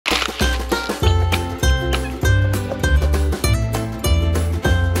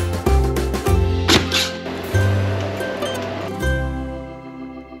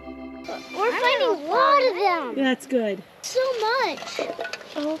much.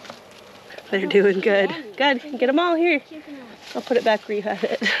 Oh. They're doing good. Good. Get them all here. I'll put it back where you had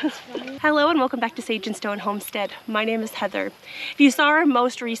it. Hello and welcome back to Sage and Stone Homestead. My name is Heather. If you saw our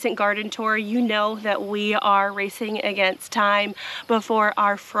most recent garden tour, you know that we are racing against time before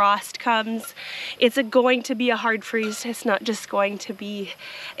our frost comes. It's going to be a hard freeze. It's not just going to be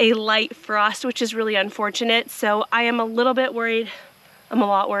a light frost, which is really unfortunate. So I am a little bit worried. I'm a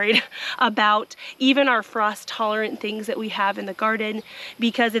lot worried about even our frost tolerant things that we have in the garden,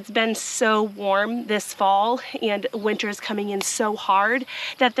 because it's been so warm this fall and winter is coming in so hard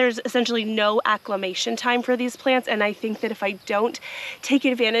that there's essentially no acclimation time for these plants. And I think that if I don't take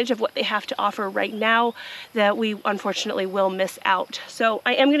advantage of what they have to offer right now, that we unfortunately will miss out. So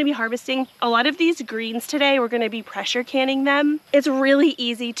I am going to be harvesting a lot of these greens today. We're going to be pressure canning them. It's really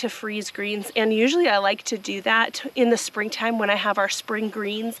easy to freeze greens, and usually I like to do that in the springtime when I have our spring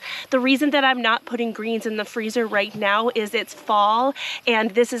greens. The reason that I'm not putting greens in the freezer right now is it's fall and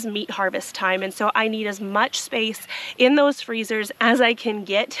this is meat harvest time, and so I need as much space in those freezers as I can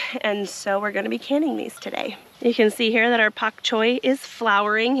get, and so we're going to be canning these today. You can see here that our pak choi is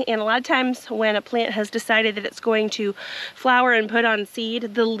flowering, and a lot of times when a plant has decided that it's going to flower and put on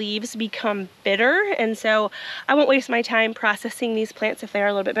seed, the leaves become bitter, and so I won't waste my time processing these plants if they are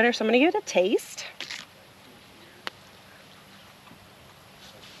a little bit bitter, so I'm going to give it a taste.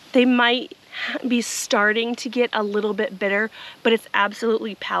 They might be starting to get a little bit bitter, but it's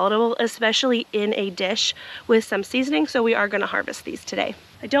absolutely palatable, especially in a dish with some seasoning, so we are going to harvest these today.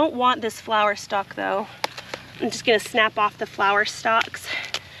 I don't want this flower stalk though. I'm just going to snap off the flower stalks,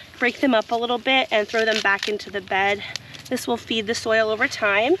 break them up a little bit, and throw them back into the bed. This will feed the soil over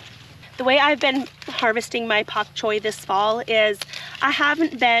time. The way I've been harvesting my pak choi this fall is I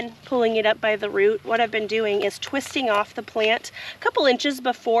haven't been pulling it up by the root. What I've been doing is twisting off the plant a couple inches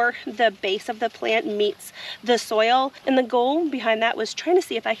before the base of the plant meets the soil. And the goal behind that was trying to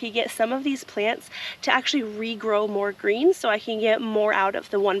see if I could get some of these plants to actually regrow more greens so I can get more out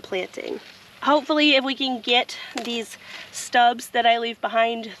of the one planting. Hopefully, if we can get these stubs that I leave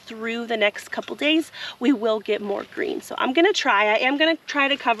behind through the next couple days, we will get more green. So I'm gonna try. I am gonna try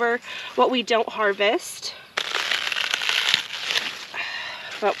to cover what we don't harvest.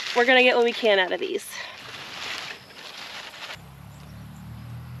 But we're gonna get what we can out of these.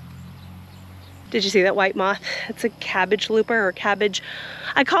 Did you see that white moth? It's a cabbage looper or cabbage.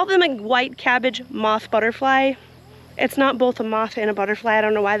 I call them a white cabbage moth butterfly. It's not both a moth and a butterfly. I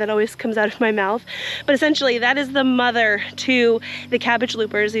don't know why that always comes out of my mouth. But essentially, that is the mother to the cabbage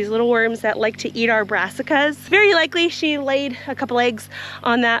loopers, these little worms that like to eat our brassicas. Very likely she laid a couple eggs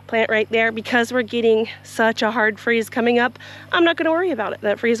on that plant right there. Because we're getting such a hard freeze coming up, I'm not going to worry about it.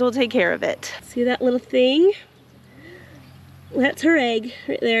 That freeze will take care of it. See that little thing? That's her egg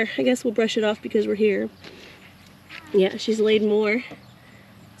right there. I guess we'll brush it off because we're here. Yeah, she's laid more.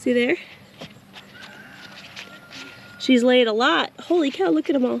 See there? She's laid a lot. Holy cow, look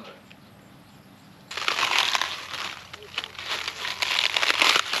at them all.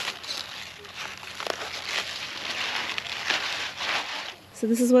 So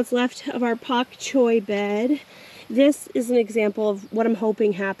this is what's left of our pak choi bed. This is an example of what I'm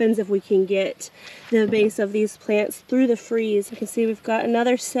hoping happens if we can get the base of these plants through the freeze. You can see we've got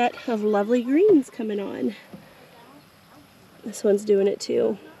another set of lovely greens coming on. This one's doing it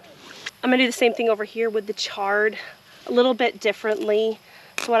too. I'm gonna do the same thing over here with the chard, a little bit differently.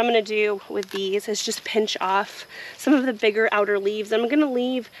 So what I'm going to do with these is just pinch off some of the bigger outer leaves. I'm going to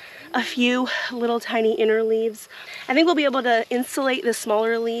leave a few little tiny inner leaves. I think we'll be able to insulate the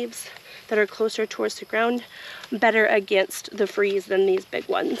smaller leaves that are closer towards the ground better against the freeze than these big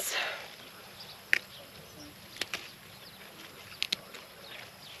ones.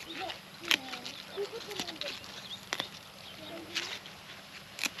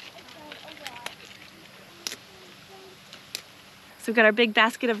 So we've got our big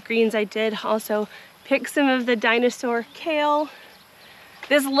basket of greens. I did also pick some of the dinosaur kale.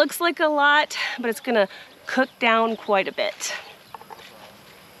 This looks like a lot, but it's gonna cook down quite a bit.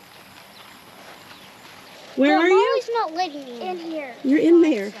 Where are you? Molly's not letting me in here. You're in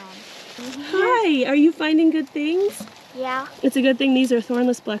there. Hi, are you finding good things? Yeah. It's a good thing these are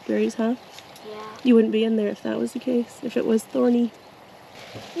thornless blackberries, huh? Yeah. You wouldn't be in there if that was the case, if it was thorny.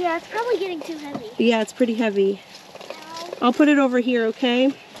 Yeah, it's probably getting too heavy. Yeah, it's pretty heavy. I'll put it over here,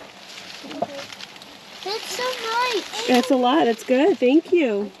 okay? That's so much. That's a lot. It's good. Thank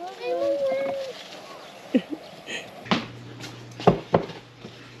you.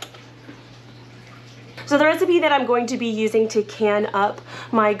 So the recipe that I'm going to be using to can up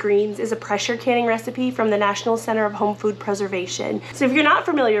my greens is a pressure canning recipe from the National Center of Home Food Preservation. So if you're not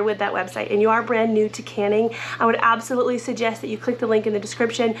familiar with that website and you are brand new to canning, I would absolutely suggest that you click the link in the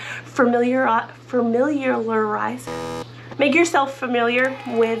description, make yourself familiar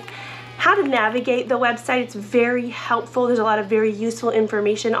with how to navigate the website. It's very helpful. There's a lot of very useful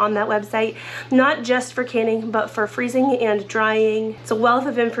information on that website, not just for canning, but for freezing and drying. It's a wealth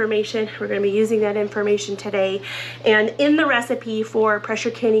of information. We're going to be using that information today. And in the recipe for pressure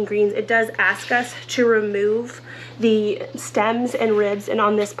canning greens, it does ask us to remove the stems and ribs. And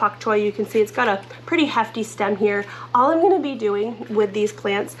on this pak choi, you can see it's got a pretty hefty stem here. All I'm going to be doing with these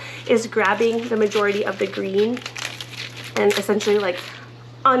plants is grabbing the majority of the green and essentially like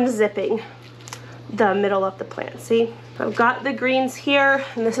unzipping the middle of the plant. See, I've got the greens here,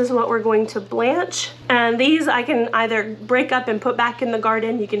 and this is what we're going to blanch. And these I can either break up and put back in the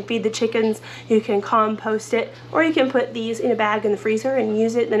garden. You can feed the chickens, you can compost it, or you can put these in a bag in the freezer and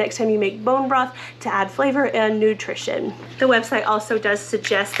use it the next time you make bone broth to add flavor and nutrition. The website also does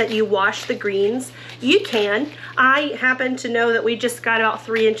suggest that you wash the greens. You can. I happen to know that we just got about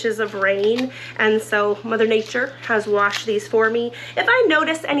 3 inches of rain, and so Mother Nature has washed these for me. If I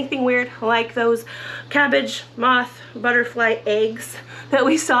notice anything weird, like those cabbage, moth, butterfly eggs that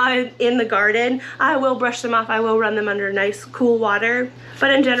we saw in the garden, I will brush them off. I will run them under nice cool water.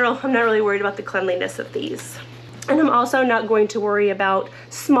 But in general, I'm not really worried about the cleanliness of these. And I'm also not going to worry about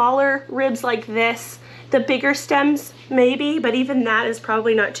smaller ribs like this. The bigger stems, maybe, but even that is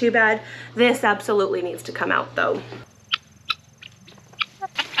probably not too bad. This absolutely needs to come out though.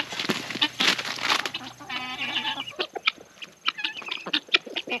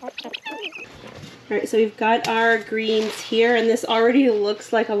 All right, so we've got our greens here, and this already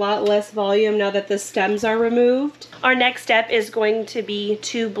looks like a lot less volume now that the stems are removed. Our next step is going to be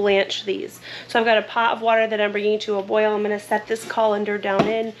to blanch these. So I've got a pot of water that I'm bringing to a boil. I'm gonna set this colander down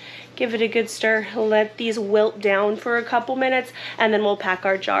in, give it a good stir, let these wilt down for a couple minutes, and then we'll pack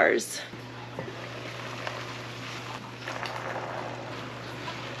our jars.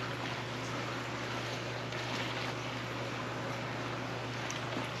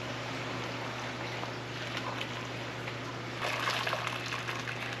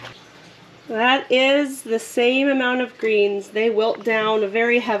 That is the same amount of greens. They wilt down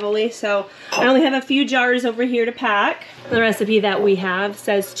very heavily, so I only have a few jars over here to pack. The recipe that we have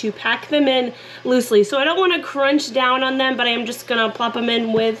says to pack them in loosely, so I don't want to crunch down on them, but I am just gonna plop them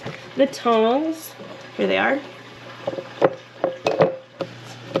in with the tongs. Here they are.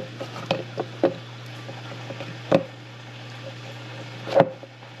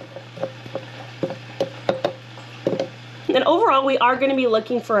 And overall, we are going to be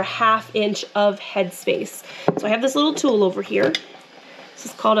looking for a 1/2 inch of headspace. So I have this little tool over here. This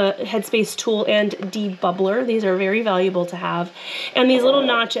is called a headspace tool and debubbler. These are very valuable to have. And these little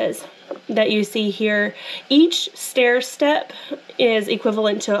notches that you see here, each stair step is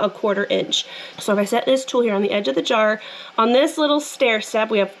equivalent to a 1/4 inch. So if I set this tool here on the edge of the jar, on this little stair step,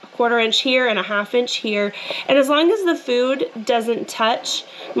 we have a 1/4 inch here and a 1/2 inch here. And as long as the food doesn't touch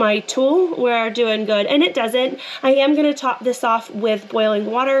my tool, we're doing good. And it doesn't. I am gonna top this off with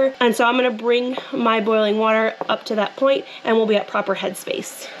boiling water. And so I'm gonna bring my boiling water up to that point and we'll be at proper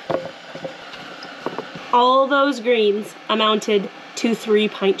headspace. All those greens amounted to 3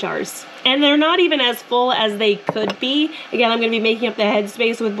 pint jars. And they're not even as full as they could be. Again, I'm gonna be making up the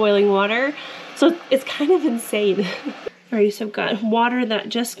headspace with boiling water. So it's kind of insane. All right, so I've got water that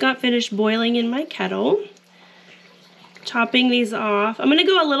just got finished boiling in my kettle. Topping these off. I'm gonna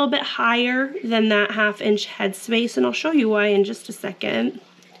go a little bit higher than that 1/2 inch headspace, and I'll show you why in just a second.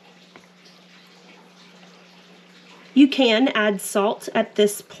 You can add salt at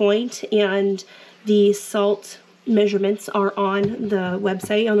this point, and the salt measurements are on the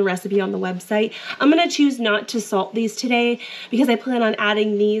website, on the recipe on the website. I'm gonna choose not to salt these today because I plan on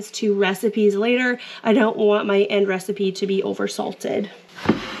adding these to recipes later. I don't want my end recipe to be over salted.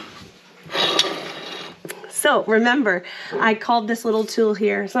 So remember, I called this little tool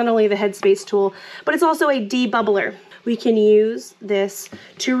here, it's not only the headspace tool, but it's also a debubbler. We can use this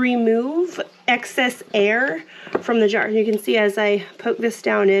to remove excess air from the jar. You can see as I poke this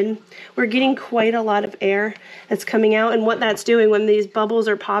down in, we're getting quite a lot of air that's coming out, and what that's doing when these bubbles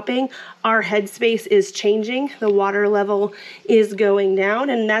are popping, our headspace is changing, the water level is going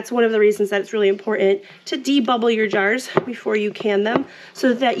down, and that's one of the reasons that it's really important to debubble your jars before you can them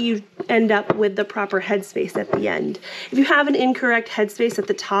so that you end up with the proper headspace at the end. If you have an incorrect headspace at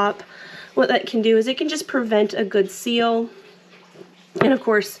the top, what that can do is it can just prevent a good seal. And of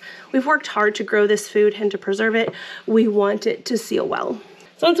course, we've worked hard to grow this food and to preserve it. We want it to seal well.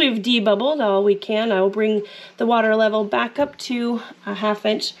 So once we've debubbled all we can, I will bring the water level back up to a 1/2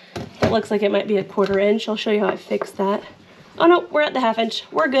 inch. It looks like it might be a 1/4 inch. I'll show you how I fix that. Oh no, we're at the 1/2 inch.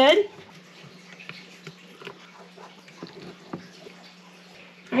 We're good.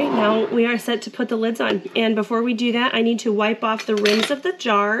 All right, now we are set to put the lids on. And before we do that, I need to wipe off the rims of the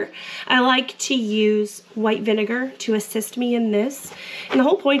jar. I like to use white vinegar to assist me in this. And the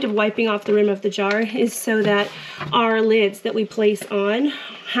whole point of wiping off the rim of the jar is so that our lids that we place on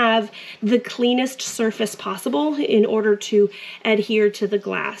have the cleanest surface possible in order to adhere to the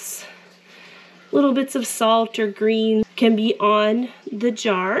glass. Little bits of salt or green can be on the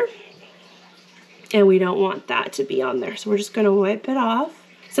jar, and we don't want that to be on there. So we're just gonna wipe it off.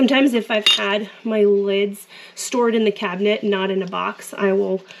 Sometimes if I've had my lids stored in the cabinet, not in a box, I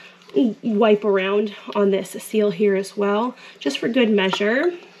will wipe around on this seal here as well, just for good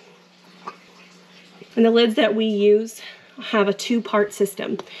measure. And the lids that we use have a 2-part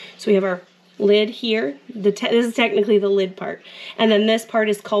system. So we have our lid here. This is technically the lid part. And then this part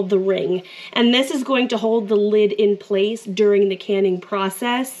is called the ring. And this is going to hold the lid in place during the canning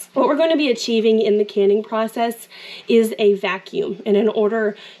process. What we're going to be achieving in the canning process is a vacuum. And in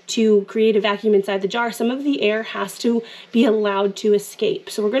order to create a vacuum inside the jar, some of the air has to be allowed to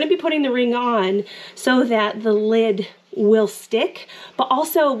escape. So we're going to be putting the ring on so that the lid will stick, but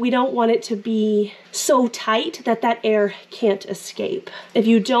also we don't want it to be so tight that that air can't escape. If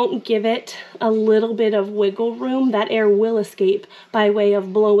you don't give it a little bit of wiggle room, that air will escape by way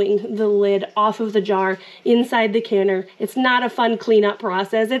of blowing the lid off of the jar inside the canner. It's not a fun cleanup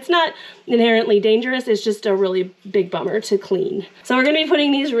process. It's not inherently dangerous. It's just a really big bummer to clean. So we're going to be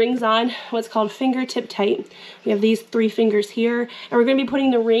putting these rings on, what's called fingertip tight. We have these 3 fingers here, and we're going to be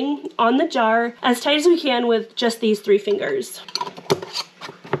putting the ring on the jar as tight as we can with just these 3 fingers.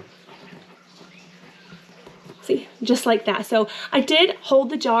 See, just like that. So I did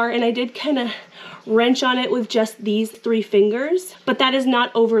hold the jar and I did kind of wrench on it with just these 3 fingers, but that is not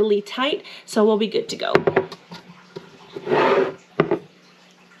overly tight, so we'll be good to go.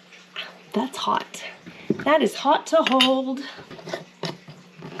 That's hot. That is hot to hold.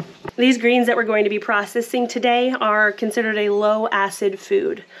 These greens that we're going to be processing today are considered a low acid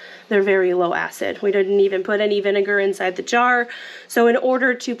food. They're very low acid. We didn't even put any vinegar inside the jar. So in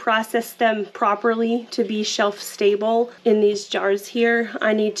order to process them properly to be shelf stable in these jars here,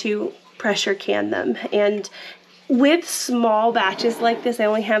 I need to pressure can them. And with small batches like this, I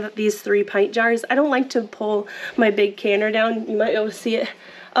only have these 3 pint jars. I don't like to pull my big canner down. You might be able to see it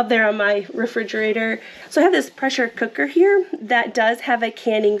up there on my refrigerator. So I have this pressure cooker here that does have a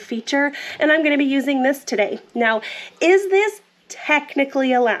canning feature, and I'm going to be using this today. Now, is this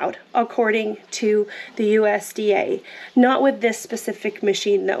technically allowed according to the USDA? Not with this specific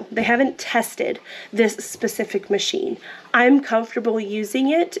machine though. They haven't tested this specific machine. I'm comfortable using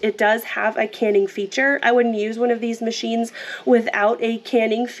it. It does have a canning feature. I wouldn't use one of these machines without a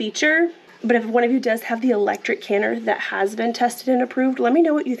canning feature. But if one of you does have the electric canner that has been tested and approved, let me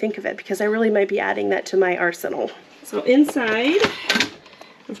know what you think of it, because I really might be adding that to my arsenal. So inside,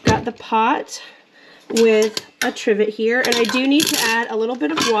 we've got the pot with a trivet here, and I do need to add a little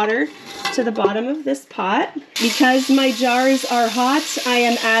bit of water to the bottom of this pot. Because my jars are hot, I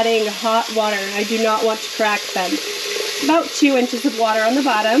am adding hot water. I do not want to crack them. About 2 inches of water on the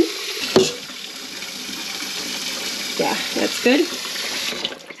bottom. Yeah, that's good.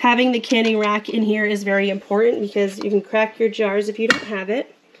 Having the canning rack in here is very important because you can crack your jars if you don't have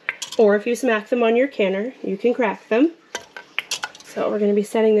it, or if you smack them on your canner, you can crack them. So we're going to be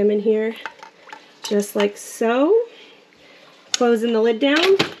setting them in here just like so. Closing the lid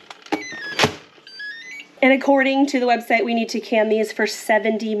down. And according to the website, we need to can these for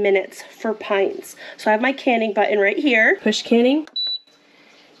 70 minutes for pints. So I have my canning button right here. Push canning.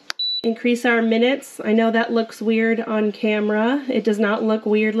 Increase our minutes. I know that looks weird on camera. It does not look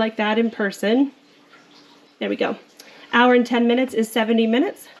weird like that in person. There we go. Hour and 10 minutes is 70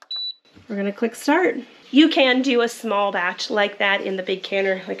 minutes. We're gonna click start. You can do a small batch like that in the big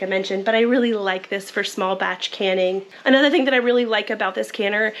canner, like I mentioned, but I really like this for small batch canning. Another thing that I really like about this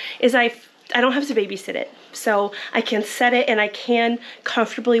canner is I don't have to babysit it. So I can set it and I can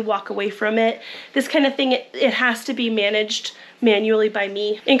comfortably walk away from it. This kind of thing, it has to be managed manually by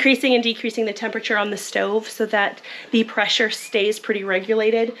me, increasing and decreasing the temperature on the stove so that the pressure stays pretty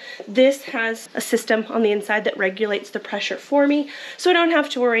regulated. This has a system on the inside that regulates the pressure for me, so I don't have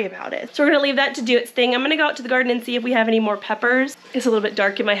to worry about it. So we're gonna leave that to do its thing. I'm gonna go out to the garden and see if we have any more peppers. It's a little bit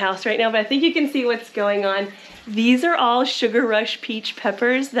dark in my house right now, but I think you can see what's going on. These are all Sugar Rush peach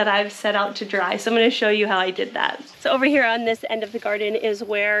peppers that I've set out to dry, so I'm gonna show you how I did that. So over here on this end of the garden is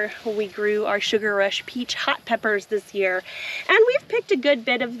where we grew our Sugar Rush peach hot peppers this year. And we've picked a good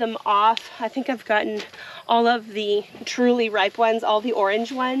bit of them off. I think I've gotten all of the truly ripe ones, all the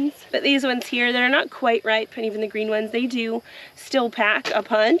orange ones. But these ones here, they're not quite ripe, and even the green ones, they do still pack a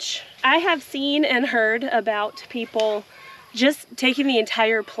punch. I have seen and heard about people just taking the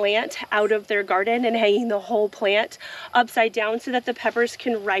entire plant out of their garden and hanging the whole plant upside down so that the peppers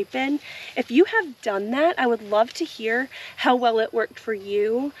can ripen. If you have done that, I would love to hear how well it worked for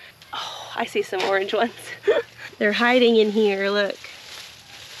you. Oh, I see some orange ones. They're hiding in here, look.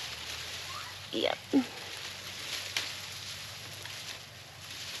 Yep.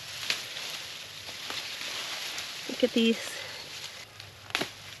 Look at these.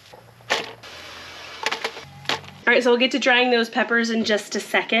 All right, so we'll get to drying those peppers in just a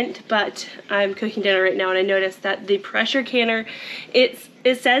second, but I'm cooking dinner right now and I noticed that the pressure canner, it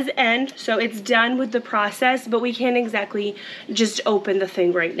says end, so it's done with the process, but we can't exactly just open the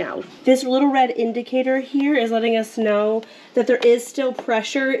thing right now. This little red indicator here is letting us know that there is still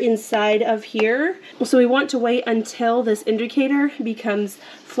pressure inside of here. So we want to wait until this indicator becomes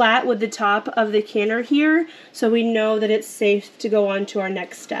flat with the top of the canner here, so we know that it's safe to go on to our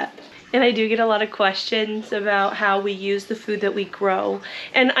next step. And I do get a lot of questions about how we use the food that we grow.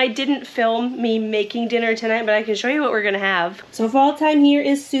 And I didn't film me making dinner tonight, but I can show you what we're gonna have. So fall time here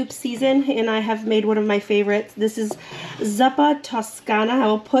is soup season, and I have made one of my favorites. This is Zuppa Toscana. I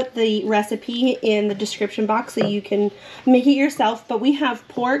will put the recipe in the description box so you can make it yourself. But we have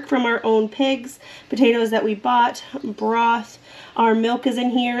pork from our own pigs, potatoes that we bought, broth, our milk is in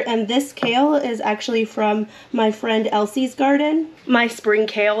here, and this kale is actually from my friend Elsie's garden. My spring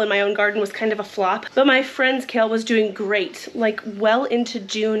kale in my own garden was kind of a flop, but my friend's kale was doing great, like well into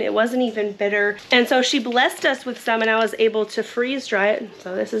June. It wasn't even bitter, and so she blessed us with some, and I was able to freeze dry it.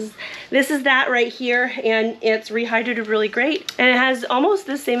 So this is that right here, and it's rehydrated really great, and it has almost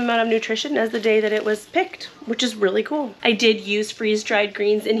the same amount of nutrition as the day that it was picked, which is really cool. I did use freeze-dried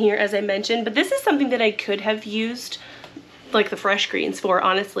greens in here, as I mentioned, but this is something that I could have used like the fresh greens for,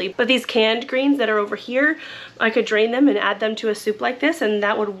 honestly. But these canned greens that are over here, I could drain them and add them to a soup like this, and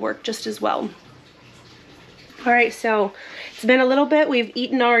that would work just as well. All right, so it's been a little bit. We've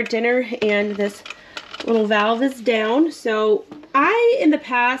eaten our dinner and this little valve is down. So I, in the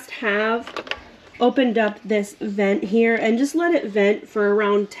past, have opened up this vent here and just let it vent for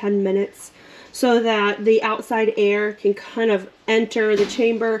around 10 minutes so that the outside air can kind of enter the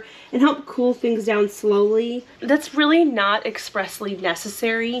chamber and help cool things down slowly. That's really not expressly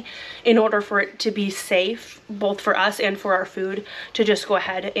necessary in order for it to be safe, both for us and for our food, to just go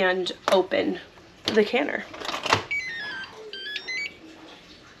ahead and open the canner.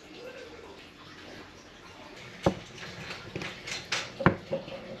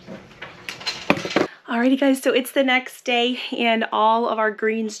 Alrighty guys, so it's the next day and all of our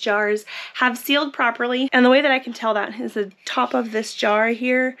greens jars have sealed properly. And the way that I can tell that is the top of this jar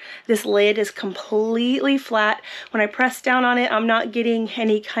here, this lid is completely flat. When I press down on it, I'm not getting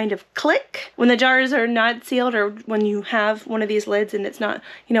any kind of click. When the jars are not sealed, or when you have one of these lids and it's not,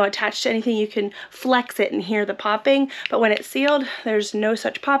 you know, attached to anything, you can flex it and hear the popping. But when it's sealed, there's no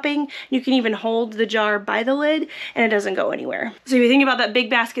such popping. You can even hold the jar by the lid and it doesn't go anywhere. So if you think about that big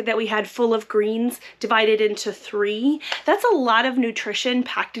basket that we had full of greens, divided into 3. That's a lot of nutrition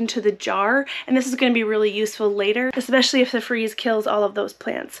packed into the jar, and this is going to be really useful later, especially if the freeze kills all of those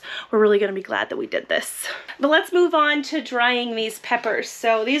plants. We're really going to be glad that we did this. But let's move on to drying these peppers.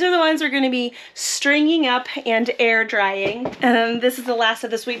 So these are the ones we're going to be stringing up and air drying. And this is the last of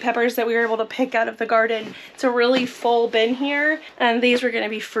the sweet peppers that we were able to pick out of the garden. It's a really full bin here, and these we're going to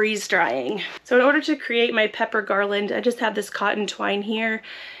be freeze drying. So in order to create my pepper garland, I just have this cotton twine here.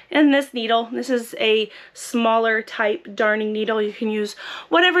 And this needle, this is a smaller type darning needle. You can use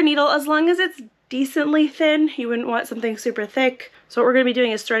whatever needle as long as it's decently thin. You wouldn't want something super thick. So what we're going to be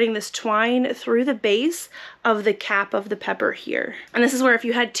doing is threading this twine through the base of the cap of the pepper here. And this is where if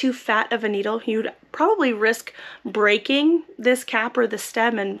you had too fat of a needle, you'd probably risk breaking this cap or the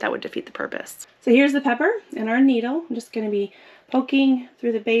stem, and that would defeat the purpose. So here's the pepper and our needle. I'm just going to be poking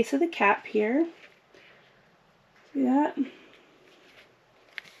through the base of the cap here. See that?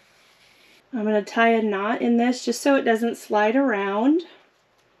 I'm going to tie a knot in this just so it doesn't slide around.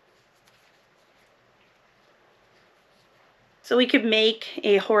 So we could make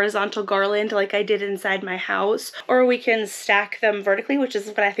a horizontal garland like I did inside my house, or we can stack them vertically, which is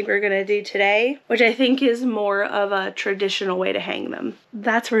what I think we're going to do today, which I think is more of a traditional way to hang them.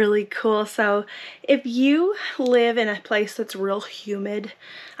 That's really cool. So if you live in a place that's real humid,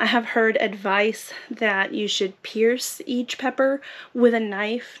 I have heard advice that you should pierce each pepper with a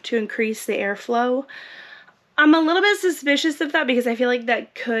knife to increase the airflow. I'm a little bit suspicious of that because I feel like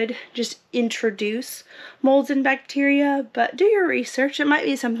that could just introduce molds and bacteria, but do your research. It might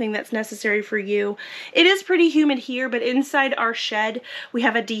be something that's necessary for you. It is pretty humid here, but inside our shed we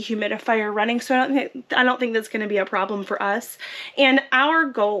have a dehumidifier running, so I don't think that's going to be a problem for us. And our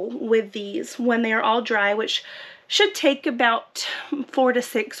goal with these, when they are all dry, which should take about 4 to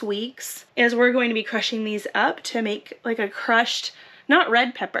 6 weeks, is we're going to be crushing these up to make like a crushed, not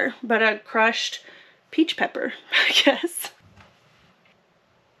red pepper, but a crushed peach pepper, I guess.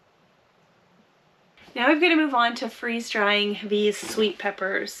 Now we're going to move on to freeze drying these sweet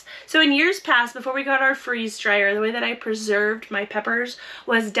peppers. So in years past, before we got our freeze dryer, the way that I preserved my peppers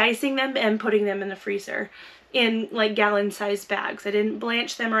was dicing them and putting them in the freezer in like gallon-sized bags. I didn't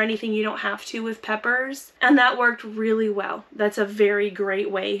blanch them or anything. You don't have to with peppers, and that worked really well. That's a very great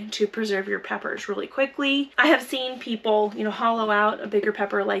way to preserve your peppers really quickly. I have seen people, you know, hollow out a bigger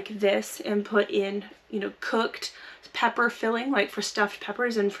pepper like this and put in, you know, cooked pepper filling, like for stuffed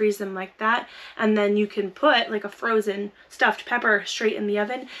peppers, and freeze them like that, and then you can put like a frozen stuffed pepper straight in the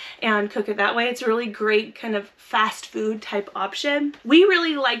oven and cook it that way. It's a really great kind of fast food type option. We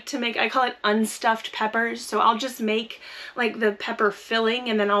really like to make, I call it unstuffed peppers, so I'll just make like the pepper filling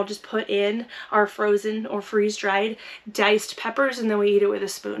and then I'll just put in our frozen or freeze dried diced peppers, and then we eat it with a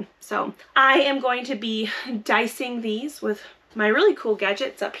spoon. So I am going to be dicing these with my really cool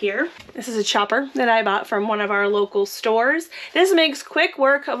gadgets up here. This is a chopper that I bought from one of our local stores. This makes quick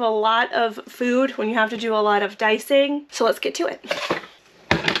work of a lot of food when you have to do a lot of dicing. So let's get to it.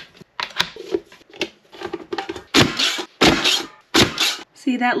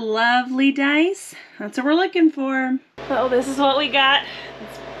 See that lovely dice? That's what we're looking for. Oh, this is what we got.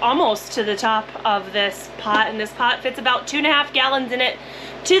 It's almost to the top of this pot, and this pot fits about 2.5 gallons in it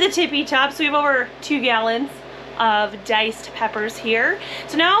to the tippy top, so we have over 2 gallons of diced peppers here.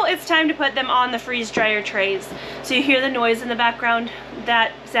 So now it's time to put them on the freeze dryer trays. So you hear the noise in the background.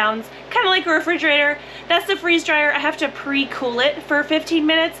 That sounds kind of like a refrigerator. That's the freeze dryer. I have to pre-cool it for 15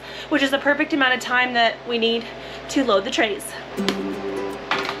 minutes, which is the perfect amount of time that we need to load the trays.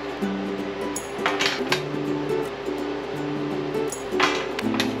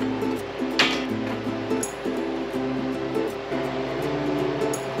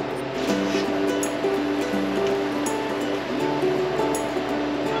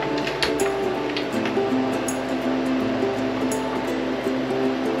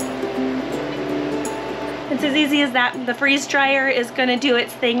 It's as easy as that. The freeze dryer is going to do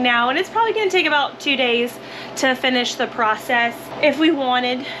its thing now, and it's probably going to take about 2 days to finish the process. If we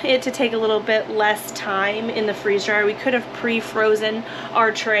wanted it to take a little bit less time in the freeze dryer, we could have pre-frozen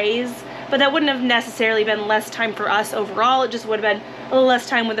our trays, but that wouldn't have necessarily been less time for us overall. It just would have been a little less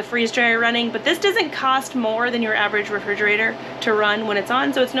time with the freeze dryer running. But this doesn't cost more than your average refrigerator to run when it's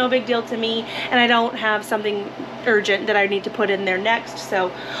on, so it's no big deal to me, and I don't have something urgent that I need to put in there next,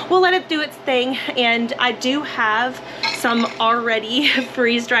 so we'll let it do its thing. And I do have some already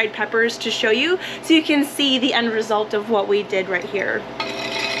freeze-dried peppers to show you, so you can see the end result of what we did right here.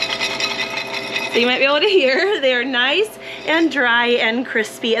 So you might be able to hear they're nice and dry and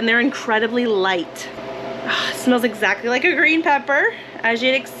crispy, and they're incredibly light. It smells exactly like a green pepper, as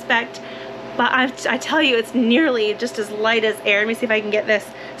you'd expect, but I tell you, it's nearly just as light as air. Let me see if I can get this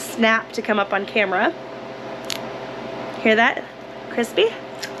snap to come up on camera. Hear that? Crispy?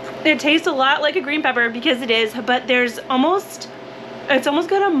 It tastes a lot like a green pepper because it is, but it's almost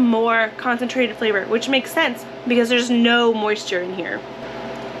got a more concentrated flavor, which makes sense because there's no moisture in here.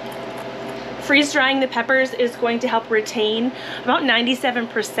 Freeze drying the peppers is going to help retain about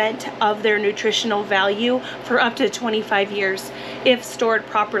 97% of their nutritional value for up to 25 years if stored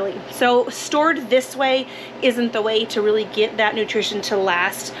properly. So stored this way isn't the way to really get that nutrition to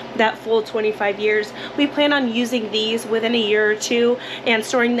last that full 25 years. We plan on using these within a year or two, and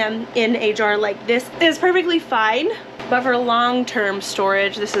storing them in a jar like this is perfectly fine. But for long-term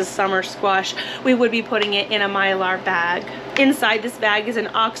storage, this is summer squash, we would be putting it in a Mylar bag. Inside this bag is an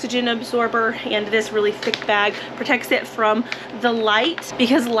oxygen absorber, and this really thick bag protects it from the light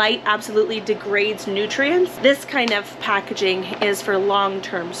because light absolutely degrades nutrients. This kind of packaging is for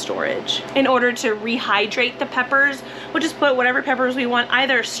long-term storage. In order to rehydrate the peppers, we'll just put whatever peppers we want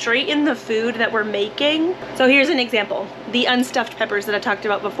either straight in the food that we're making. So here's an example. the unstuffed peppers that I talked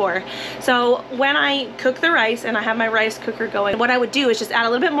about before. So when I cook the rice and I have my rice cooker going, what I would do is just add a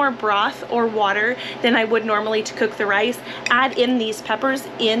little bit more broth or water than I would normally to cook the rice, add in these peppers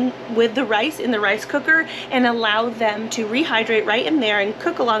in with the rice in the rice cooker, and allow them to rehydrate right in there and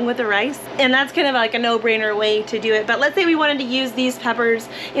cook along with the rice. And that's kind of like a no-brainer way to do it. But let's say we wanted to use these peppers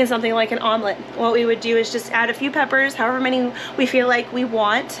in something like an omelet. What we would do is just add a few peppers, however many we feel like we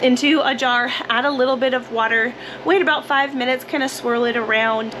want, into a jar, add a little bit of water, wait about 5 minutes, kind of swirl it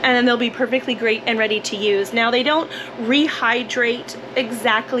around, and then they'll be perfectly great and ready to use. Now, they don't rehydrate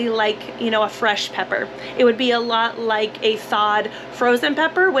exactly like, you know, a fresh pepper. It would be a lot like a thawed frozen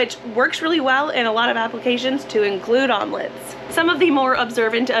pepper, which works really well in a lot of applications, to include omelets. Some of the more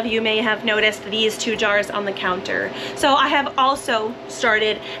observant of you may have noticed these 2 jars on the counter. So I have also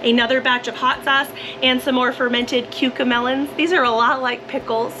started another batch of hot sauce and some more fermented cucamelons. These are a lot like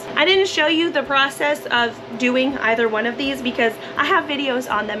pickles. I didn't show you the process of doing either one of these because I have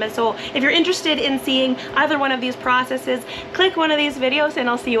videos on them, and so if you're interested in seeing either one of these processes, click one of these videos and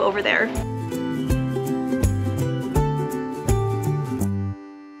I'll see you over there.